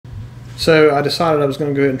So I decided I was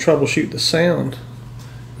going to go ahead and troubleshoot the sound,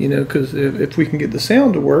 you know, because if we can get the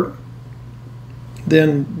sound to work,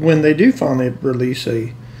 then when they do finally release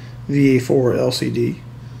a VA4 LCD,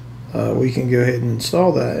 we can go ahead and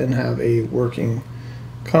install that and have a working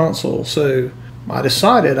console. So I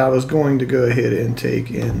decided I was going to go ahead and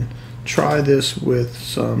take and try this with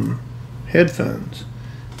some headphones.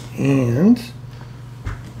 And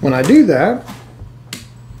when I do that,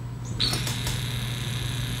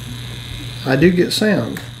 I do get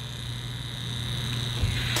sound.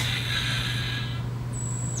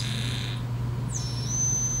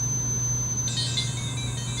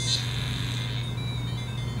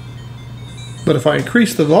 But if I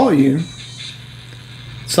increase the volume,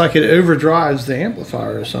 it's like it overdrives the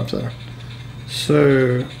amplifier or something.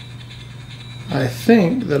 So I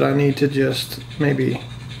think that I need to just maybe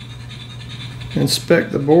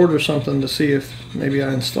inspect the board or something to see if maybe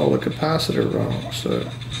I installed a capacitor wrong. So,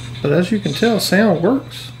 but as you can tell, sound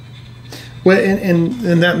works. Well,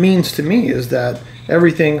 and that means to me is that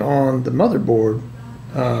everything on the motherboard,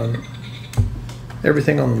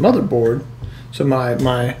 so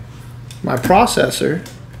my processor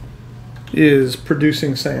is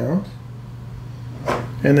producing sound,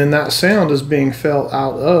 and then that sound is being felt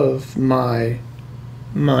out of my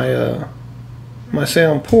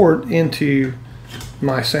sound port into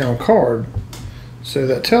my sound card. So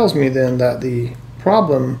that tells me then that the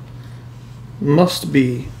problem must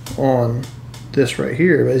be on this right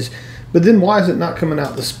here. But then why is it not coming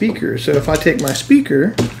out the speaker? So if I take my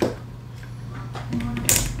speaker,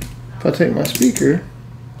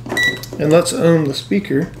 and let's ohm the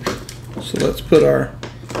speaker. So let's put our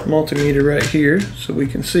multimeter right here so we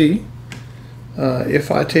can see.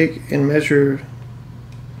 If I take and measure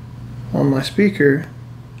on my speaker,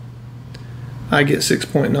 I get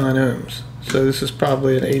 6.9 ohms. So this is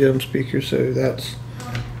probably an 8 ohm speaker, so that's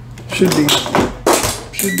should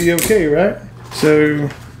be okay, right? So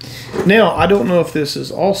now I don't know if this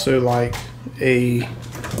is also like a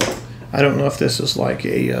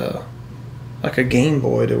like a Game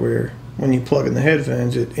Boy, to where when you plug in the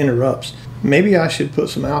headphones it interrupts. Maybe I should put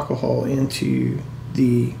some alcohol into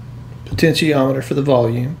the potentiometer for the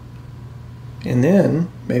volume, and then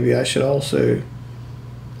maybe I should also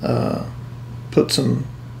put some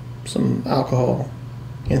alcohol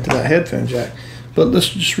into that headphone jack. But let's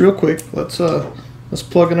just real quick, let's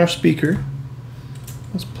plug in our speaker.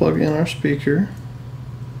 Let's plug in our speaker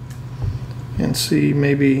and see,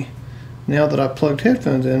 maybe now that I plugged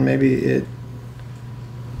headphones in, maybe it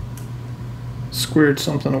squared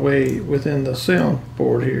something away within the sound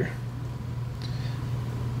board here.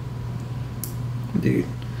 Dude,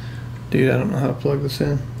 I don't know how to plug this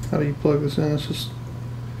in. How do you plug this in? It's just,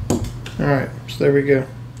 alright, so there we go.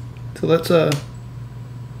 So let's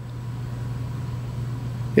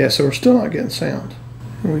yeah, so we're still not getting sound.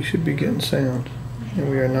 And we should be getting sound, and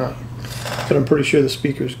we are not. But I'm pretty sure the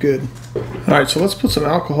speaker's good. Alright, so let's put some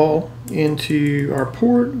alcohol into our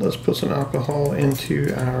port. Let's put some alcohol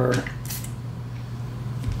into our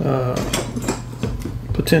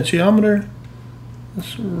potentiometer.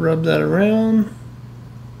 Let's rub that around.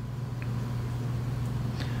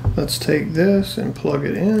 Let's take this and plug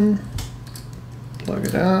it in, plug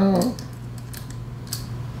it out.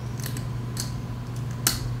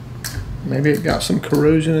 Maybe it got some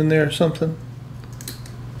corrosion in there or something.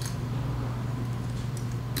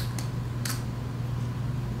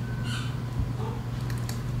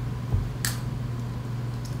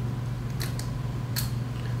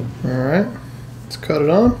 Alright, let's cut it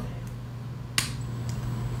on.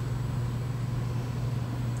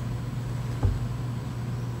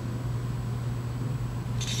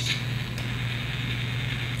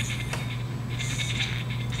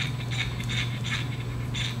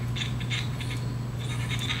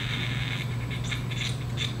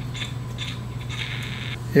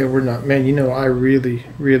 Yeah, we're not, man, you know, I really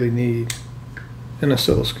need an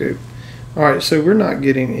oscilloscope. Alright, so we're not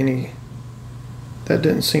getting any. That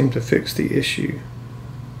didn't seem to fix the issue.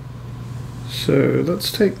 So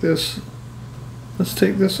let's take this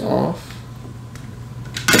off.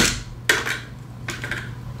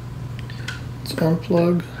 Let's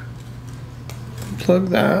unplug, plug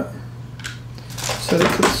that, set it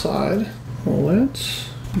to the side. Let's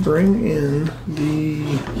bring in the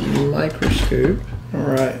microscope.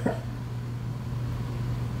 Alright.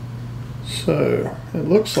 So it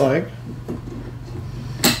looks like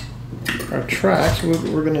our tracks,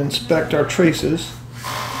 we're going to inspect our traces.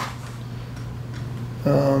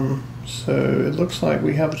 So it looks like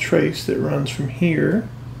we have a trace that runs from here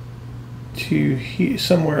to here,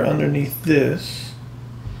 somewhere underneath this.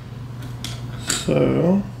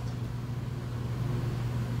 So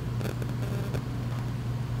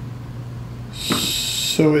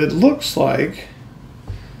So it looks like,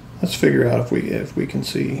 let's figure out if we can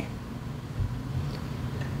see.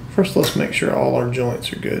 First, let's make sure all our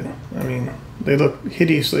joints are good. I mean, they look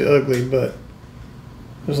hideously ugly, but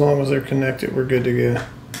as long as they're connected, we're good to go.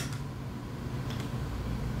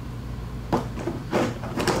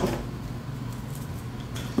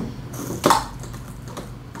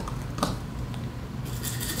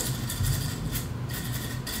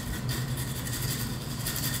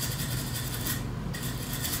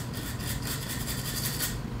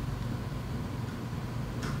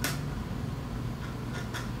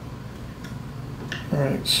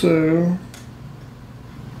 Alright, so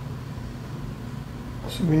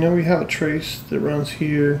we know we have a trace that runs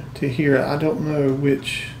here to here. I don't know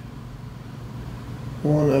which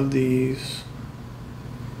one of these.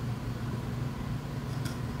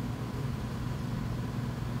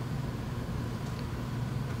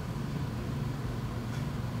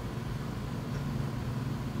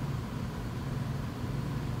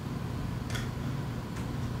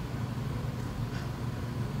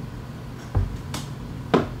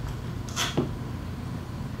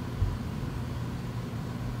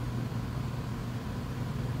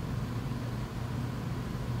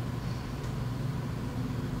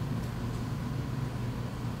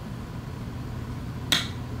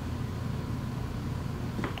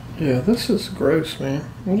 Yeah, this is gross, man.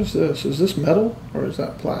 What is this? Is this metal or is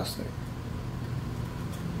that plastic?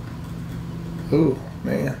 Oh,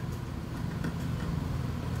 man.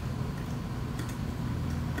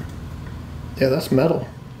 Yeah, that's metal.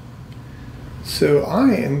 So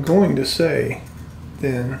I am going to say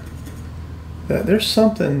then that there's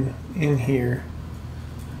something in here.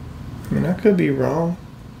 I mean, I could be wrong,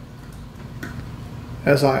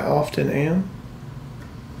 as I often am,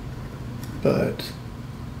 but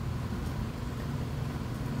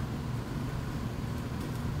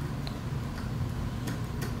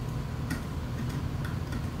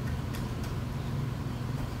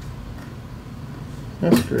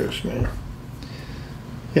that's gross, man.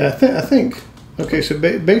 Yeah, I think okay, so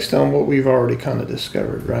based on what we've already kind of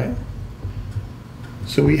discovered, right?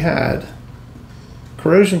 So we had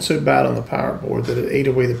corrosion so bad on the power board that it ate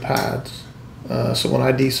away the pads. So when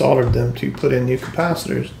I desoldered them to put in new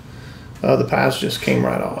capacitors, the pads just came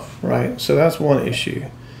right off, right? So that's one issue.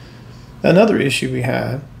 Another issue we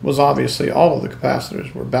had was obviously all of the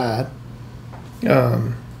capacitors were bad.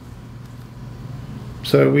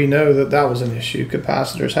 So we know that that was an issue.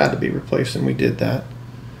 Capacitors had to be replaced, and we did that.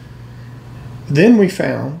 Then we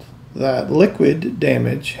found that liquid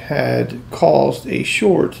damage had caused a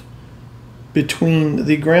short between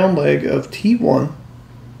the ground leg of T1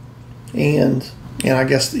 and I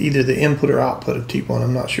guess either the input or output of T1.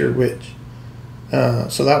 I'm not sure which.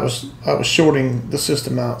 So I was shorting the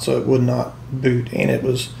system out so it would not boot, and it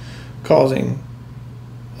was causing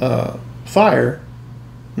fire.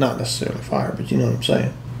 Not necessarily fire, but you know what I'm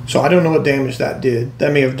saying. So I don't know what damage that did.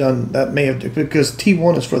 That may have because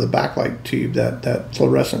T1 is for the backlight tube, that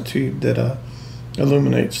fluorescent tube that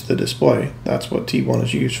illuminates the display. That's what T1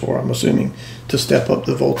 is used for. I'm assuming to step up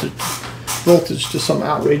the voltage to some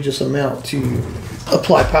outrageous amount to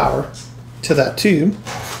apply power to that tube.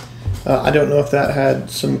 I don't know if that had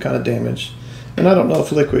some kind of damage, and I don't know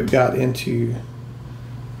if liquid got into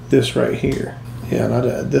this right here. Yeah,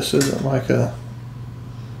 and this isn't like a.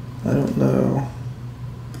 I don't know.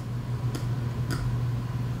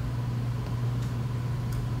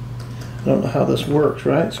 I don't know how this works,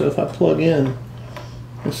 right? So if I plug in,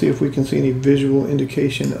 let's see if we can see any visual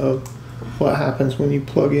indication of what happens when you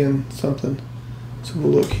plug in something. So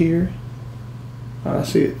we'll look here. All right, I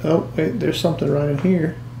see it. Oh, wait, there's something right in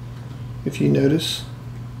here. If you notice,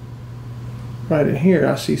 right in here,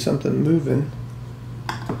 I see something moving.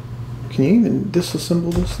 Can you even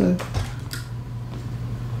disassemble this thing?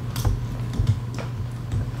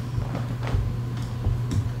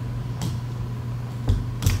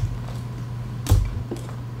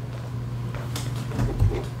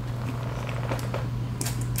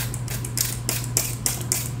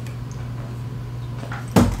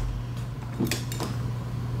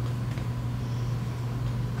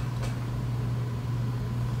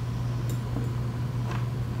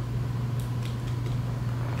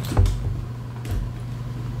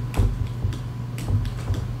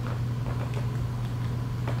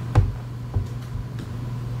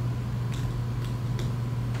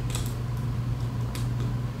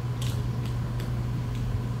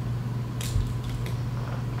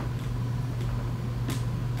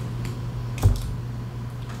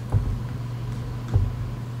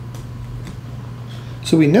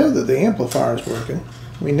 So we know that the amplifier is working.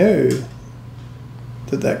 We know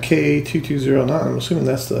that KA2209, I'm assuming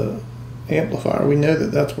that's the amplifier. We know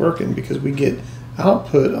that that's working because we get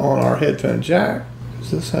output on our headphone jack.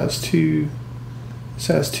 So this has two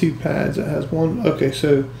pads. It has one. Okay,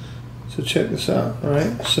 so check this out. All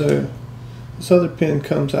right, so this other pin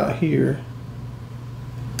comes out here,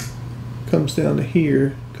 comes down to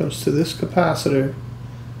here, comes to this capacitor,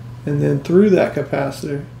 and then through that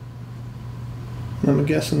capacitor, and I'm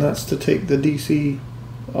guessing that's to take the DC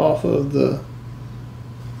off of the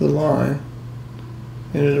line,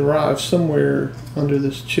 and it arrives somewhere under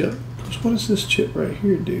this chip. So what does this chip right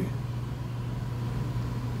here do?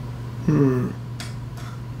 I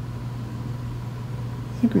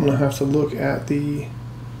think I'm going to have to look at the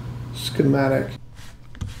schematic.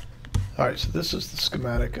 Alright, so this is the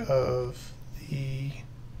schematic of the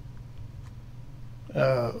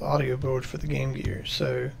audio board for the Game Gear.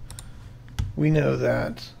 So we know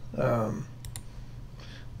that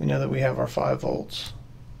we have our 5 volts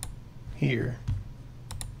here.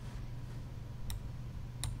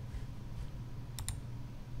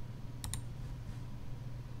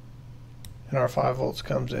 And our 5 volts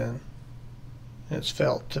comes in, and it's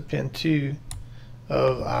felt to pin 2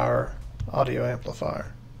 of our audio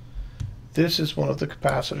amplifier. This is one of the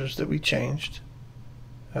capacitors that we changed.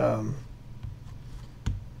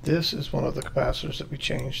 This is one of the capacitors that we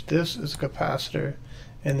changed. This is a capacitor,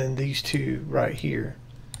 and then these two right here.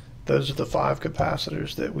 Those are the 5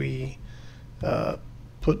 capacitors that we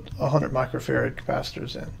put 100 microfarad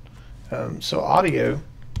capacitors in. So audio,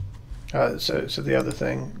 so the other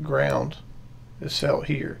thing, ground, is felt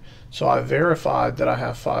here. So I verified that I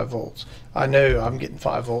have 5 volts. I know I'm getting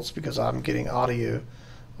 5 volts because I'm getting audio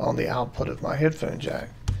on the output of my headphone jack.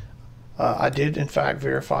 I did in fact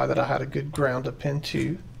verify that I had a good ground to pin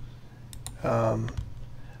 2.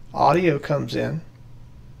 Audio comes in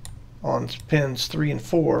on pins 3 and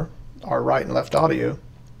 4, our right and left audio,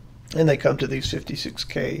 and they come to these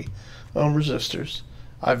 56K ohm resistors.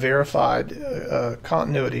 I verified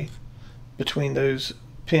continuity between those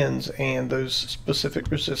pins and those specific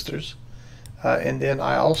resistors, and then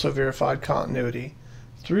I also verified continuity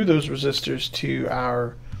through those resistors to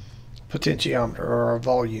our potentiometer or our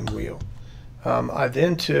volume wheel. I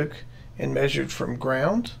then took and measured from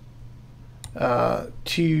ground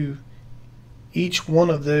to each one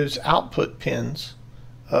of those output pins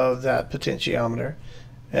of that potentiometer,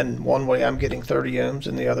 and one way I'm getting 30 ohms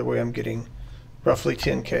and the other way I'm getting roughly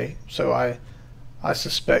 10K. So I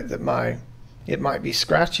suspect that it might be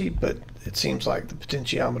scratchy, but it seems like the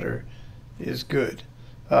potentiometer is good.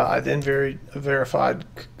 I then verified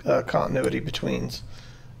continuity between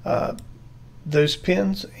those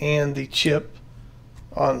pins and the chip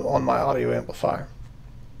on my audio amplifier.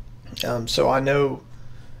 So I know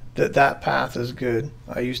that path is good.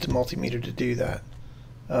 I used a multimeter to do that.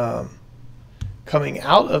 Coming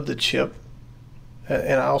out of the chip,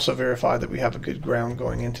 and I also verified that we have a good ground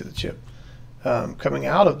going into the chip. Coming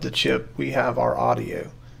out of the chip, we have our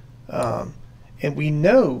audio. And we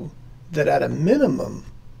know that at a minimum,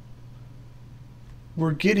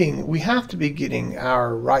 we have to be getting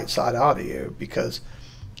our right side audio, because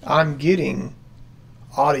I'm getting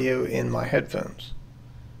audio in my headphones.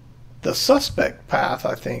 The suspect path,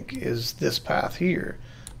 I think, is this path here,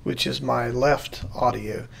 which is my left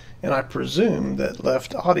audio, and I presume that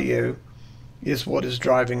left audio is what is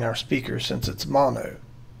driving our speaker, since it's mono.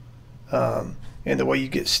 And the way you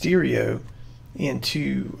get stereo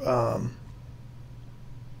into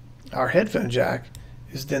our headphone jack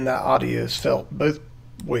is then that audio is felt both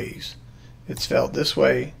ways. It's felt this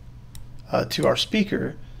way to our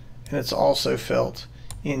speaker, and it's also felt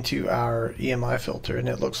into our EMI filter, and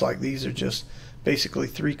it looks like these are just basically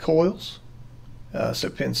 3 coils.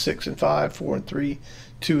 So pins 6 and 5, 4 and 3,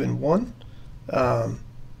 2 and 1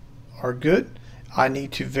 are good. I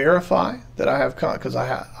need to verify that I have because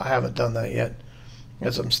I haven't done that yet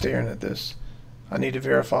as I'm staring at this. I need to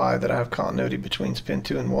verify that I have continuity between pin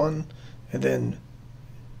 2 and 1, and then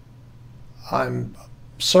I'm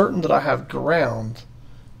certain that I have ground,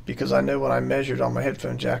 because I know when I measured on my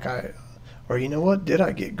headphone jack, or you know what, did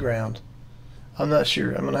I get ground? I'm not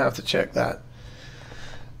sure. I'm going to have to check that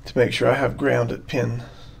to make sure I have ground at pin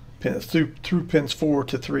through pins 4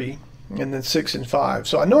 to 3, and then 6 and 5.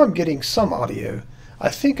 So I know I'm getting some audio. I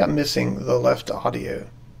think I'm missing the left audio,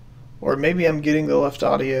 or maybe I'm getting the left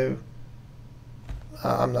audio.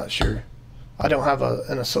 I'm not sure. I don't have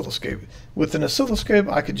an oscilloscope. With an oscilloscope,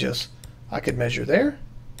 I could measure there.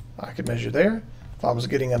 I could measure there. If I was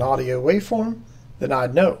getting an audio waveform, then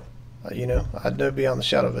I'd know. I'd know beyond the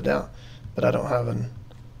shadow of a doubt. But I don't have an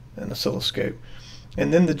oscilloscope.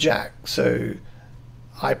 And then the jack. So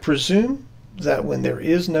I presume that when there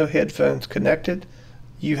is no headphones connected,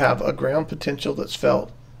 you have a ground potential that's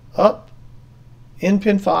felt up in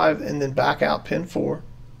pin 5 and then back out pin 4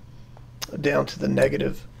 down to the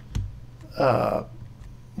negative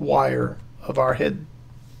wire of our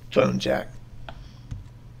headphone jack,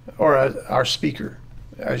 or our speaker,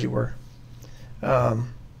 as you were.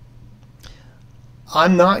 I'm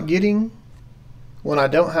not getting, when I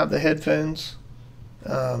don't have the headphones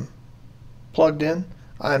plugged in,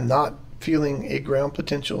 I'm not feeling a ground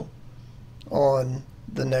potential on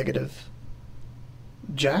the negative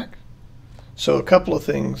jack. So a couple of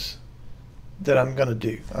things that I'm going to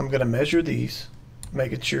do. I'm going to measure these,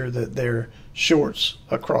 making sure that they're shorts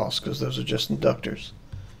across, because those are just inductors.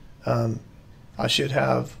 I should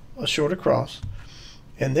have a short across.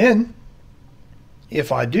 And then,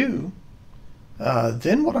 if I do,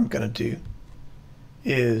 then what I'm going to do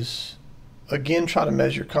is, again, try to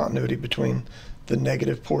measure continuity between the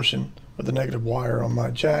negative portion, or the negative wire on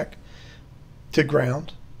my jack, to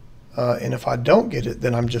ground. And if I don't get it,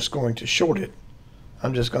 then I'm just going to short it.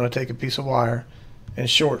 I'm just going to take a piece of wire and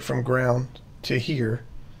short from ground to here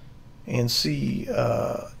and see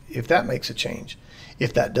if that makes a change.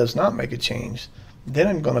 If that does not make a change, then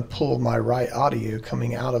I'm going to pull my right audio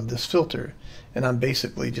coming out of this filter, and I'm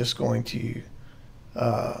basically just going to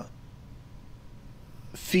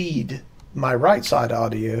feed my right side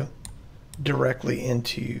audio directly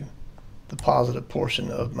into the positive portion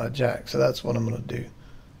of my jack. So that's what I'm going to do.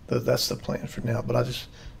 That's the plan for now, but I just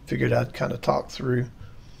figured I'd kind of talk through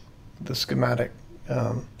the schematic,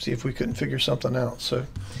 see if we couldn't figure something out. So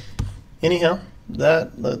anyhow,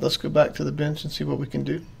 let's go back to the bench and see what we can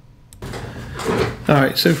do.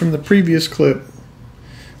 Alright, so from the previous clip,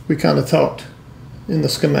 we kind of talked in the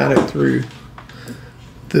schematic through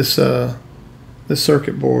this this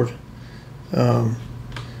circuit board.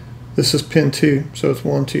 This is pin 2, so it's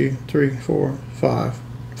 1, 2, 3, 4, 5,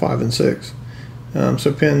 5 and 6.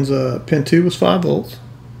 So pin 2 was 5 volts.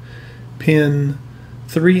 Pin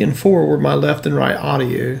 3 and 4 were my left and right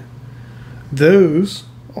audio. Those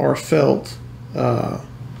are felt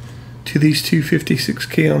to these two 56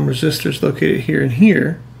 k ohm resistors located here and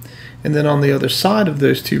here. And then on the other side of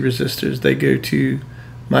those two resistors, they go to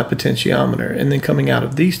my potentiometer. And then coming out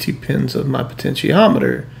of these two pins of my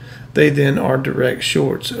potentiometer, they then are direct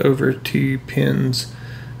shorts over to pins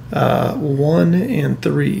 1 and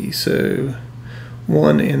 3. So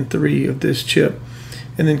 1 and 3 of this chip.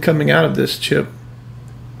 And then coming out of this chip,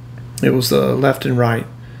 it was the left and right.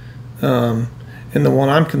 And the one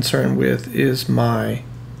I'm concerned with is my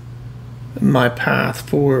path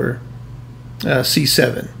for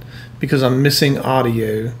C7, because I'm missing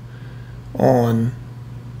audio on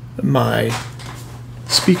my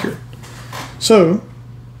speaker. So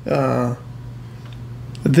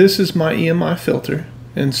this is my EMI filter,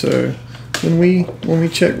 and so when we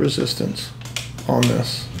check resistance on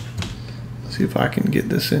this, let's see if I can get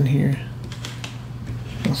this in here.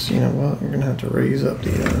 You know what? We're gonna have to raise up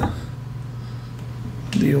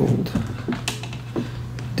the old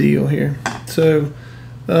deal here. So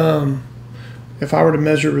if I were to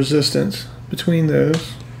measure resistance between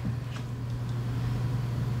those,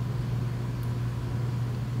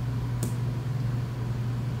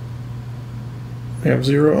 we have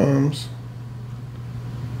 0 ohms,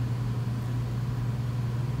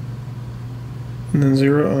 and then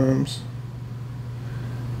 0 ohms,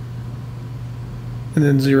 and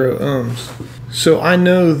then 0 ohms. So I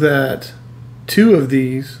know that 2 of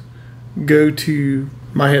these go to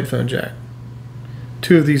my headphone jack.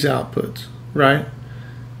 2 of these outputs, right?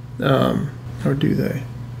 Or do they?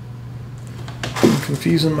 I'm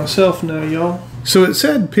confusing myself now, y'all. So it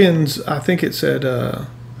said pins, I think it said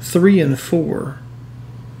 3 and 4,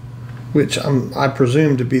 which I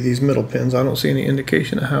presume to be these middle pins. I don't see any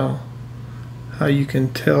indication of how you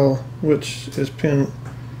can tell which is pin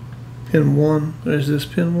 1. Is this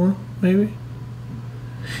pin 1, maybe?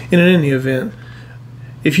 And in any event,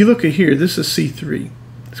 if you look at here, this is C3.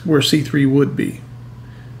 It's where C3 would be.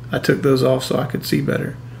 I took those off so I could see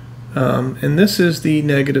better. And this is the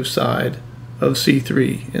negative side of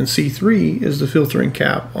C3. And C3 is the filtering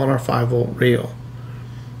cap on our 5-volt rail.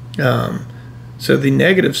 So the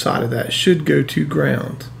negative side of that should go to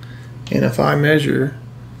ground. And if I measure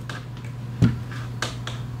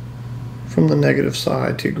from the negative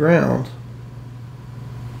side to ground,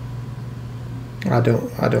 I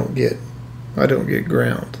don't get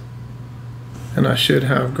ground, and I should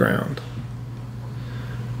have ground.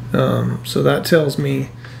 So that tells me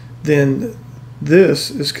then this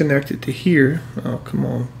is connected to here. Oh, come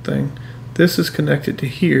on, thing. This is connected to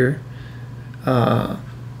here, and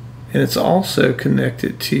it's also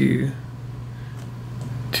connected to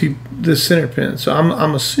the center pin. So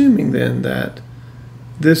I'm assuming then that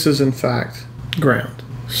this is in fact ground.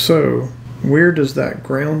 So Where does that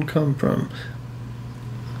ground come from?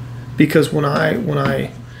 Because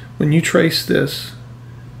when you trace this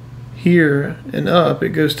here and up, it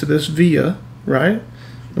goes to this via, right?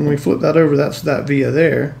 And when we flip that over, that's that via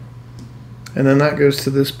there. And then that goes to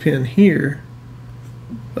this pin here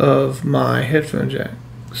of my headphone jack.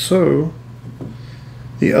 So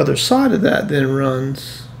the other side of that then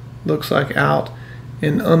runs, looks like out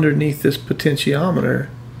and underneath this potentiometer.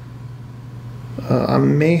 I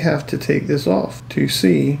may have to take this off to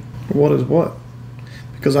see what is what.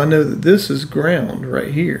 Because I know that this is ground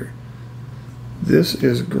right here. This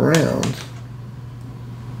is ground.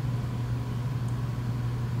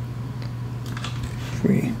 If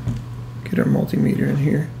we get our multimeter in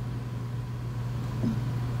here.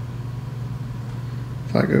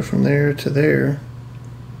 If I go from there to there,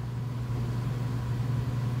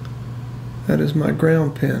 that is my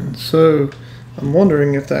ground pin. So I'm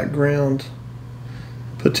wondering if that ground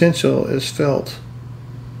potential is felt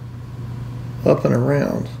up and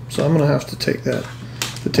around. So I'm going to have to take that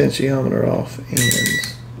potentiometer off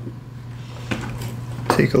and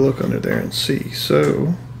take a look under there and see.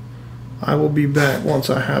 So I will be back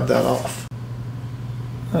once I have that off.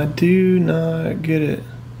 I do not get it,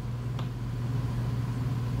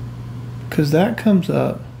 because that comes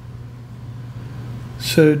up.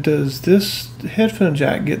 So does this headphone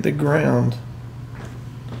jack get the ground?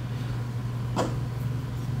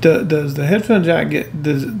 Does the headphone jack get,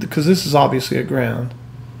 because this is obviously a ground,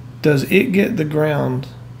 does it get the ground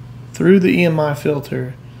through the EMI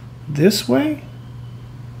filter this way?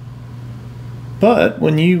 But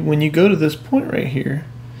when you go to this point right here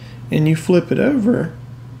and you flip it over,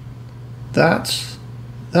 that's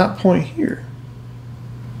that point here.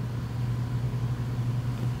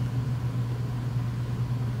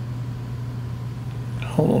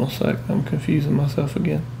 Hold on a sec, I'm confusing myself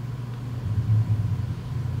again.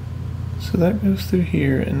 So that goes through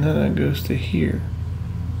here, and then that goes to here,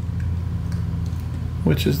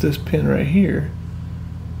 which is this pin right here,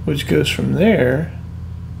 which goes from there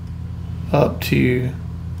up to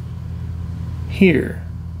here.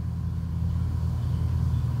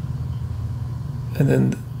 And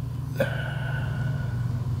then,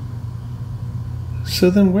 so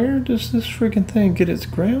then where does this freaking thing get its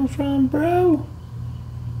ground from, bro?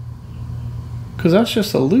 Because that's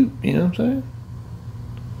just a loop, you know what I'm saying?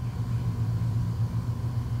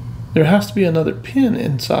 There has to be another pin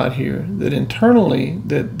inside here that internally,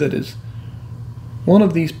 that is, one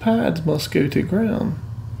of these pads must go to ground.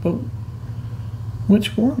 But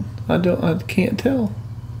which one? I can't tell.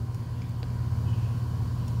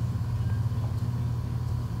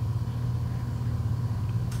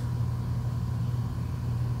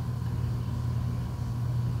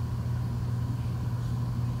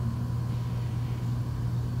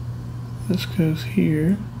 This goes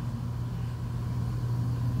here.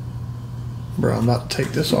 Bro, I'm about to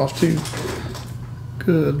take this off too.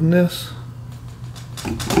 Goodness.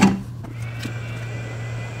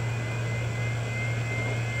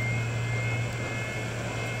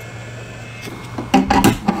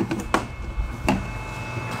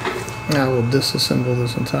 I will disassemble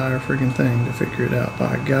this entire freaking thing to figure it out.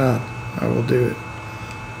 By God, I will do it.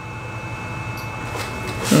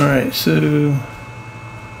 Alright, so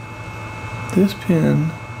this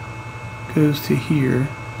pin goes to here,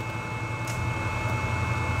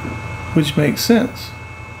 which makes sense.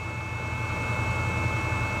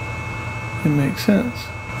 It makes sense.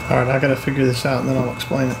 Alright, I gotta figure this out and then I'll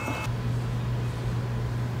explain it.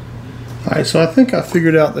 Alright, so I think I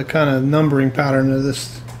figured out the kind of numbering pattern of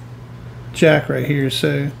this jack right here.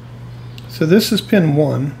 So this is pin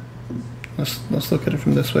 1. Let's look at it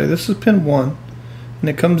from this way. This is pin 1, and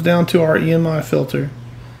it comes down to our EMI filter,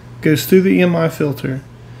 goes through the EMI filter,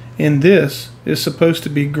 and this is supposed to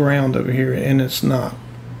be ground over here, and it's not.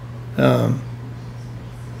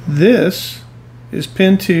 This is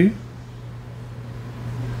pin 2.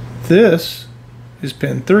 This is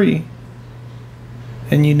pin 3.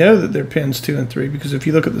 And you know that they're pins 2 and 3 because if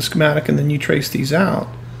you look at the schematic and then you trace these out,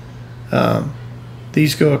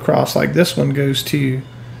 these go across, like this one goes to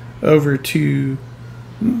over to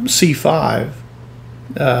C5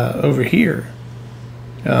 over here.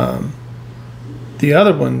 The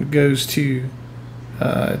other one goes to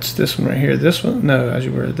it's this one right here. This one, no, as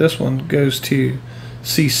you were, this one goes to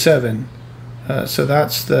C7. So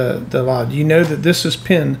that's the lot. You know that this is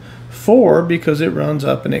pin 4 because it runs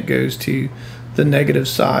up and it goes to the negative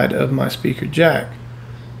side of my speaker jack.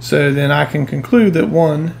 So then I can conclude that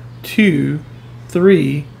 1, 2,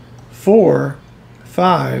 3, 4,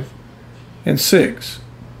 5, and 6.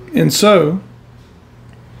 And so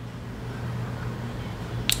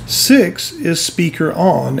 6 is speaker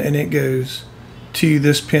on, and it goes to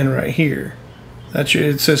this pin right here.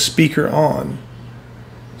 It says speaker on.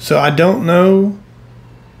 So I don't know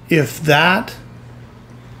if that,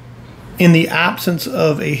 in the absence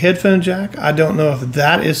of a headphone jack, I don't know if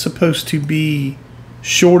that is supposed to be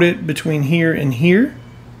shorted between here and here.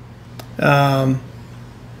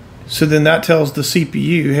 So then that tells the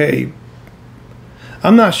CPU, hey,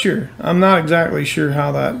 I'm not sure. I'm not exactly sure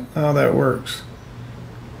how that works.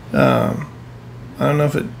 I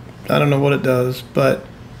don't know what it does, but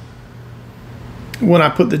when I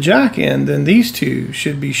put the jack in, then these two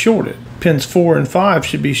should be shorted. Pins 4 and 5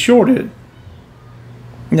 should be shorted.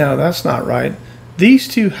 No, that's not right. These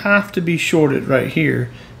two have to be shorted right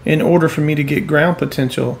here in order for me to get ground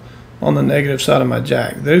potential on the negative side of my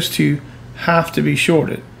jack. Those two have to be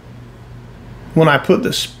shorted. When I put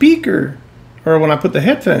the speaker, or when I put the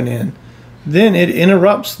headphone in, then it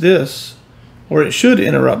interrupts this, or it should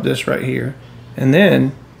interrupt this right here, and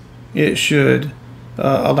then it should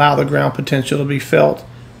allow the ground potential to be felt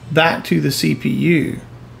back to the CPU.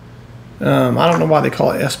 I don't know why they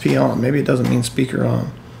call it SP on. Maybe it doesn't mean speaker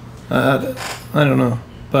on. I don't know.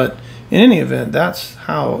 But in any event, that's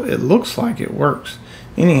how it looks like it works.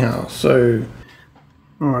 Anyhow, so,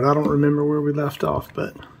 all right, I don't remember where we left off,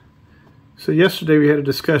 but so yesterday we had a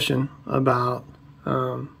discussion about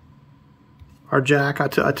our jack. I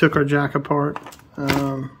took our jack apart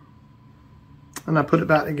and I put it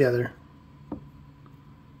back together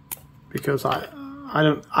because I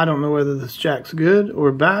don't know whether this jack's good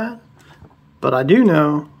or bad, but I do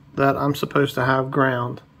know that I'm supposed to have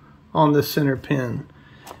ground on this center pin.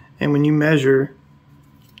 And when you measure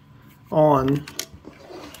on,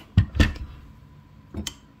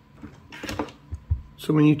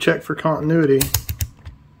 so when you check for continuity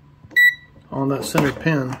on that center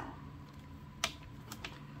pin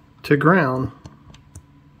to ground,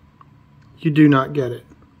 you do not get it.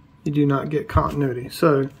 You do not get continuity.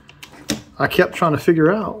 So I kept trying to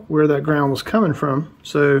figure out where that ground was coming from.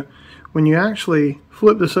 So when you actually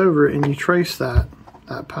flip this over and you trace that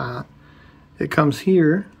path, it comes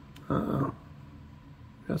here. Got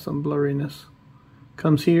some blurriness.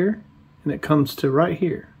 Comes here and it comes to right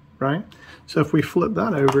here, right? So if we flip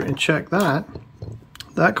that over and check that,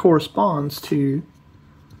 that corresponds to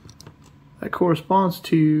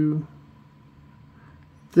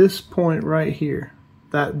this point right here,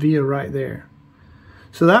 that via right there.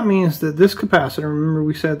 So that means that this capacitor, remember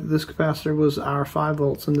we said that this capacitor was our 5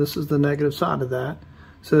 volts and this is the negative side of that.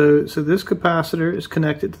 So this capacitor is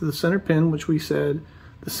connected to the center pin, which we said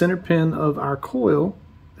the center pin of our coil,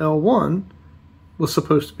 L1, was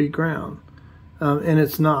supposed to be ground. And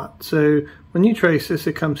it's not. So when you trace this,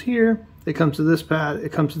 it comes here, it comes to this pad,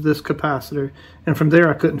 it comes to this capacitor, and from there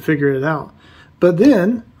I couldn't figure it out. But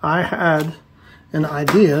then I had an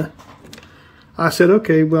idea. I said,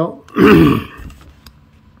 okay, well,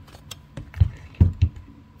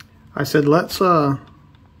 I said let's ohm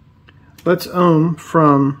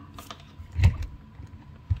from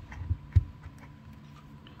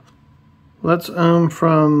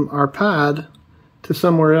our pad to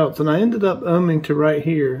somewhere else, and I ended up ohming to right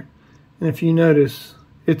here. And if you notice,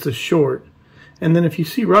 it's a short. And then if you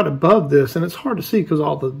see right above this, and it's hard to see because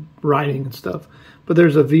all the writing and stuff, but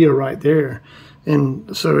there's a via right there.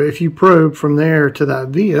 And so if you probe from there to that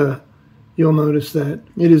via, you'll notice that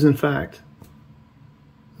it is in fact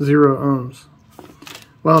 0 ohms.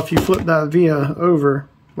 Well, if you flip that via over,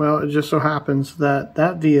 well, it just so happens that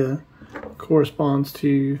that via corresponds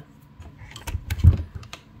to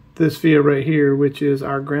this via right here, which is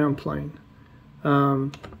our ground plane.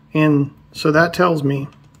 And so that tells me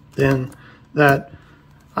then that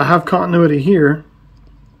I have continuity here.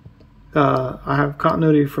 I have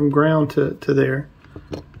continuity from ground to there,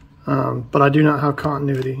 but I do not have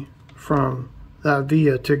continuity from that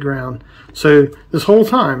via to ground. So this whole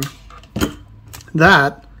time,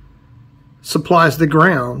 that supplies the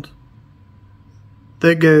ground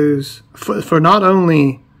that goes for not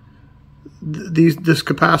only this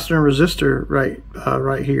capacitor and resistor right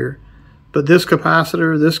here, but this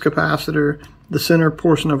capacitor, the center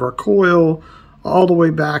portion of our coil, all the way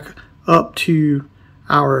back up to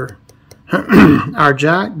our our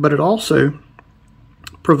jack, but it also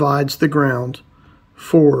provides the ground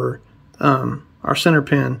for our center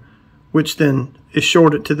pin, which then is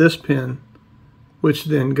shorted to this pin, which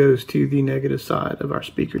then goes to the negative side of our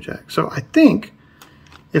speaker jack. So I think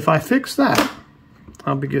if I fix that,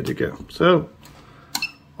 I'll be good to go. So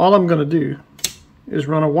all I'm going to do is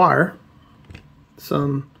run a wire,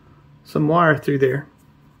 some wire through there,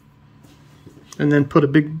 and then put a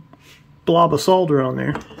big blob of solder on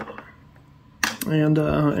there, and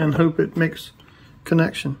hope it makes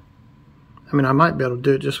connection. I mean, I might be able to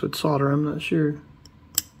do it just with solder, I'm not sure.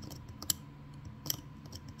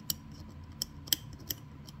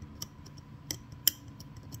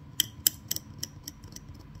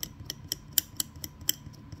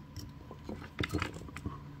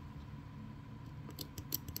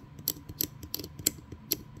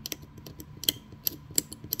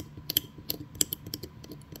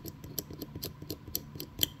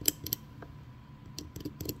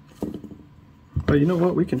 But you know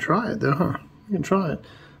what? We can try it though, huh? We can try it.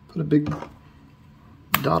 Put a big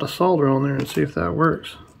dot of solder on there and see if that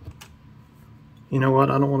works. You know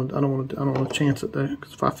what? I don't want to chance it though,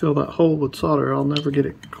 because if I fill that hole with solder, I'll never get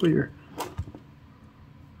it clear.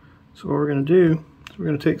 So what we're going to do is we're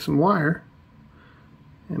going to take some wire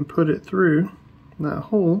and put it through that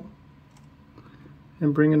hole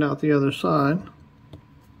and bring it out the other side.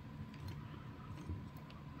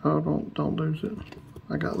 Oh, don't lose it.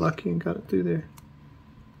 I got lucky and got it through there.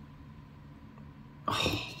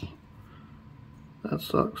 Oh, that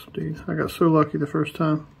sucks, dude. I got so lucky the first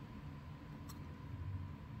time.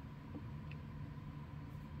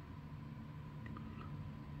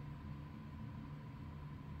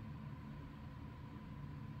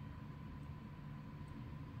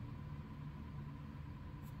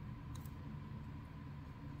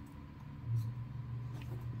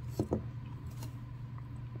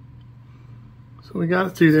 So we got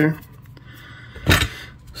it through there.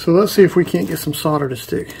 So let's see if we can't get some solder to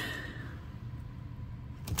stick.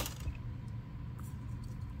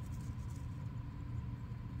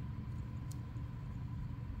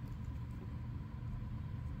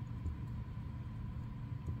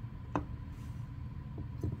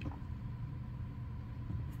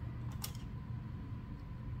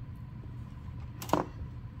 So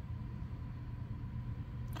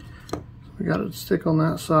we got it to stick on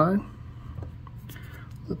that side.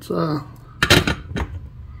 Let's oh.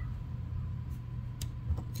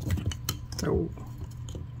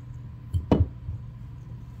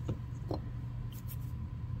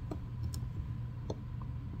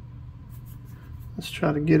 Let's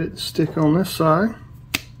try to get it to stick on this side.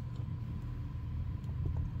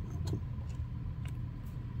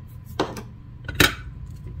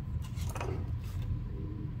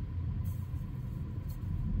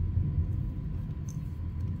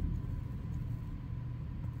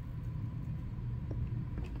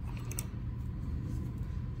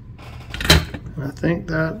 I think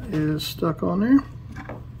that is stuck on there.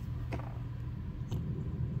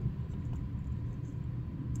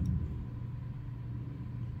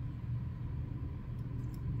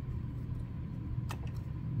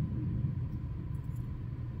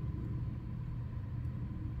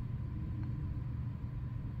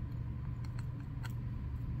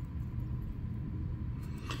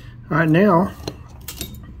 All right, now,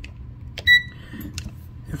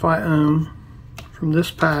 if I from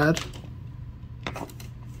this pad,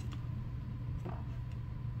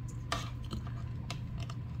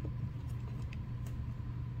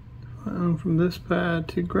 from this pad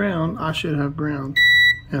to ground, I should have ground,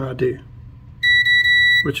 and I do,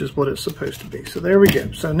 which is what it's supposed to be. So there we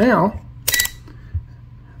go. So now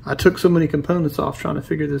I took so many components off trying to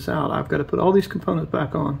figure this out. I've got to put all these components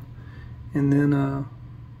back on, and then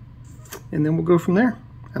we'll go from there.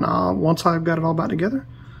 And once I've got it all back together,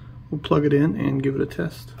 we'll plug it in and give it a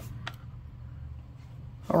test.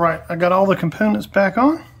 All right, I got all the components back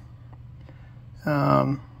on.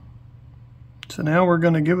 So now we're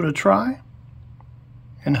going to give it a try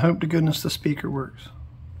and hope to goodness the speaker works.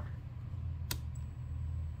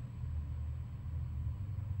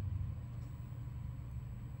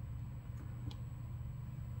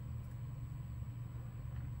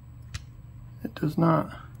 It does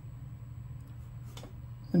not.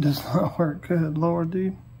 It does not work. Good Lord,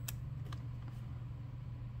 dude.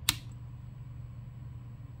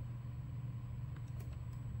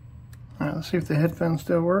 All right, let's see if the headphones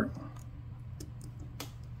still work.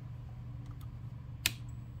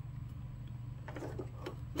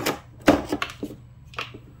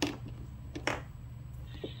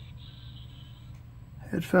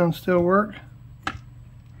 Headphones still work.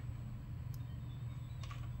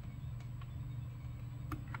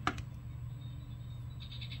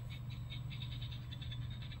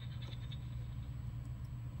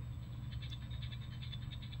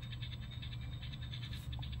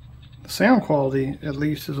 The sound quality at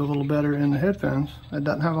least is a little better in the headphones. It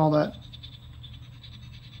doesn't have all that.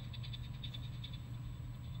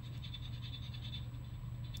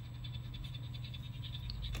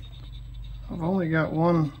 I've only got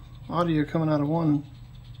one audio coming out of one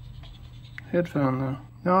headphone though.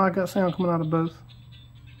 No, I got sound coming out of both.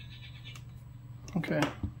 Okay,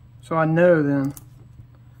 so I know then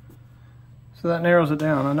So that narrows it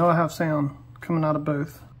down. I know I have sound coming out of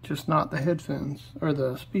both, just not the headphones or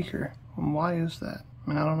the speaker. And why is that? I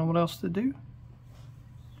mean, I don't know what else to do.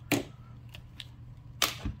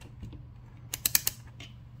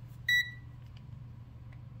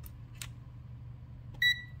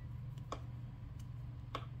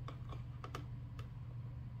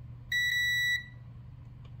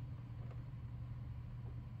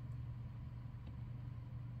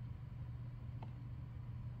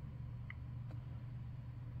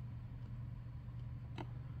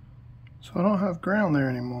 So I don't have ground there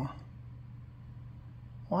anymore.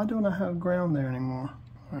 Why don't I have ground there anymore?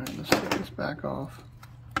 All right, let's take this back off.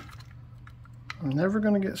 I'm never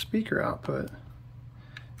going to get speaker output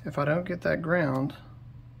if I don't get that ground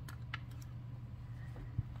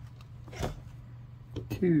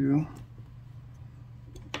to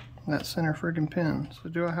that center friggin' pin. So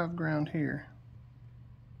do I have ground here?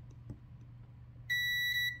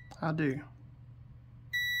 I do.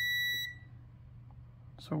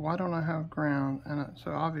 So why don't I have ground? And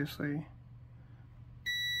so obviously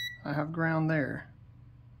I have ground there.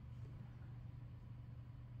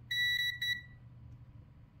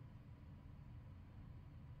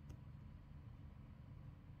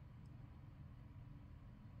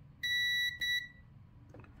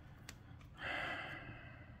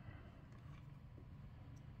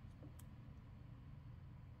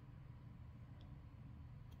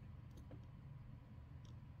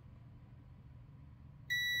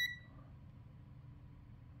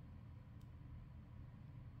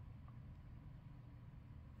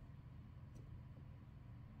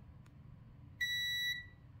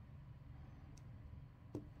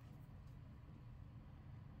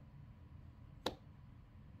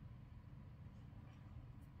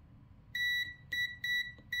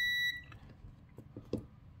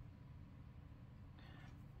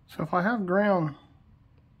 So if I have ground,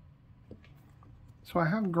 I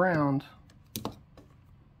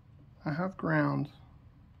have ground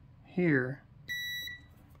here,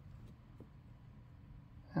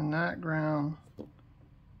 and that ground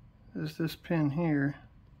is this pin here,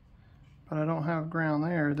 but I don't have ground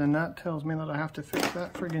there, then that tells me that I have to fix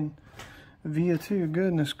that friggin' via 2.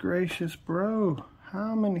 Goodness gracious, bro.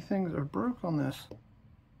 How many things are broke on this?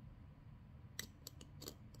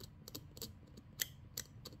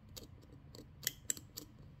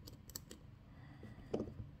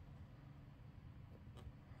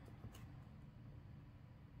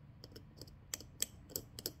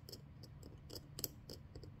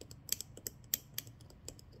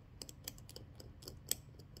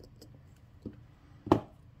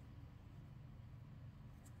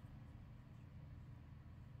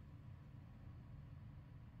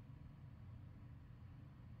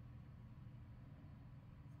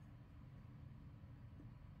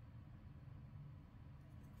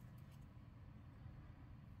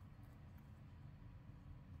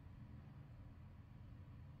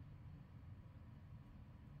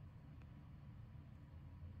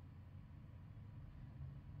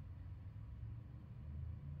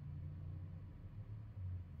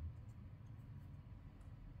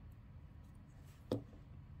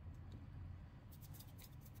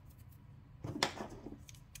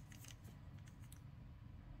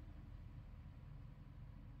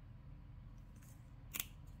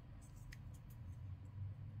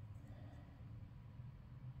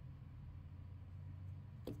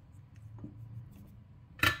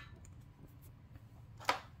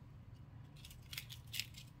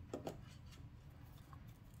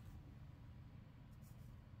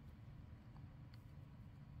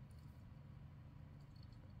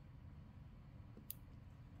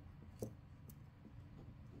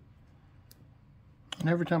 And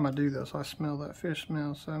every time I do this, I smell that fish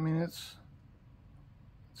smell. So I mean, it's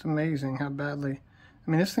amazing how badly. I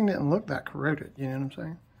mean, this thing didn't look that corroded. You know what I'm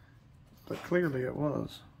saying? But clearly it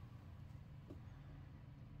was.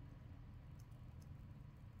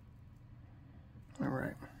 All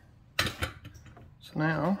right. So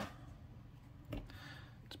now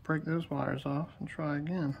let's break those wires off and try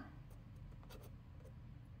again.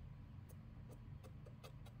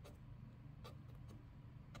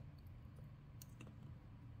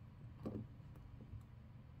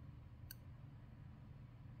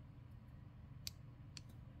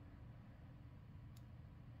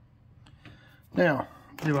 Now,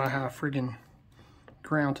 do I have friggin'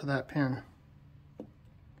 ground to that pin?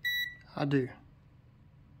 I do.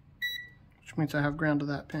 Which means I have ground to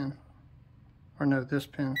that pin. Or no, this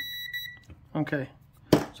pin. Okay.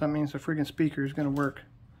 So that means the friggin' speaker is gonna work.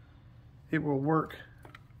 It will work.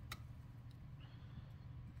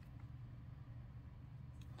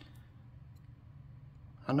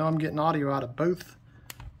 I know I'm getting audio out of both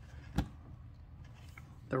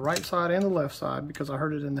the right side and the left side, because I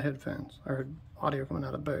heard it in the headphones. I heard audio coming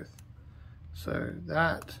out of both. So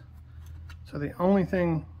the only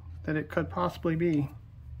thing that it could possibly be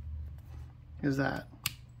is that.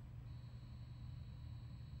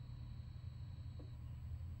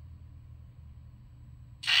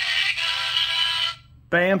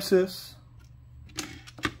 Bam, sis.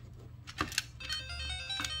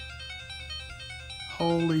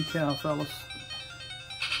 Holy cow, fellas.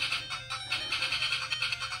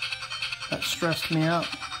 That stressed me out.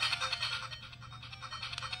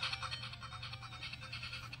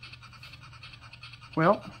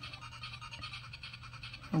 Well,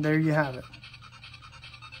 there you have it.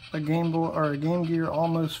 A Game Boy or a Game Gear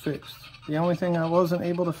almost fixed. The only thing I wasn't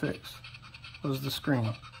able to fix was the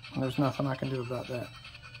screen, and there's nothing I can do about that.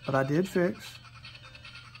 But I did fix.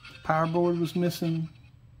 Power board was missing.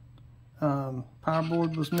 Power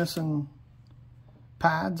board was missing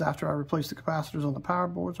pads after I replaced the capacitors on the power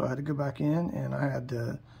board, so I had to go back in and I had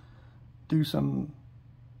to do some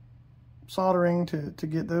soldering to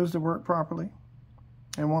get those to work properly.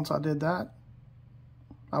 And once I did that,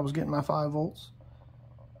 I was getting my 5 volts.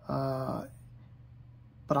 But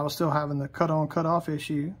I was still having the cut-on, cut-off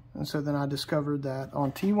issue. And so then I discovered that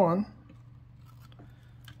on T1,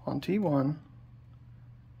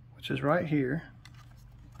 which is right here,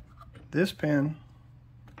 this pin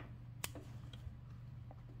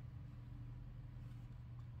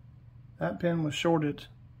was shorted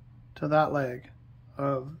to that leg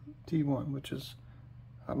of T1, which is,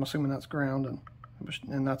 I'm assuming that's ground,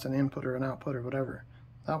 and that's an input or an output or whatever.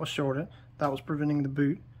 That was shorted. That was preventing the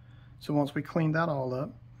boot. So once we cleaned that all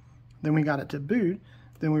up, then we got it to boot,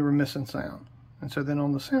 then we were missing sound. And so then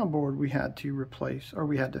on the soundboard, we had to replace, or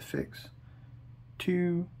we had to fix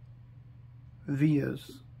 2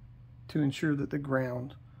 vias to ensure that the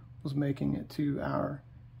ground was making it to our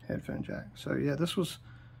headphone jack. So yeah, this was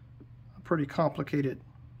a pretty complicated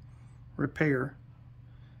repair.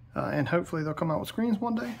 And hopefully they'll come out with screens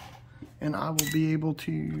one day, and I will be able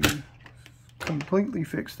to completely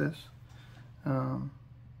fix this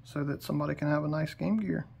so that somebody can have a nice Game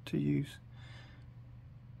Gear to use.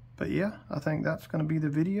 But yeah, I think that's going to be the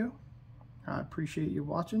video. I appreciate you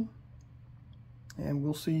watching, and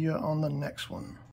we'll see you on the next one.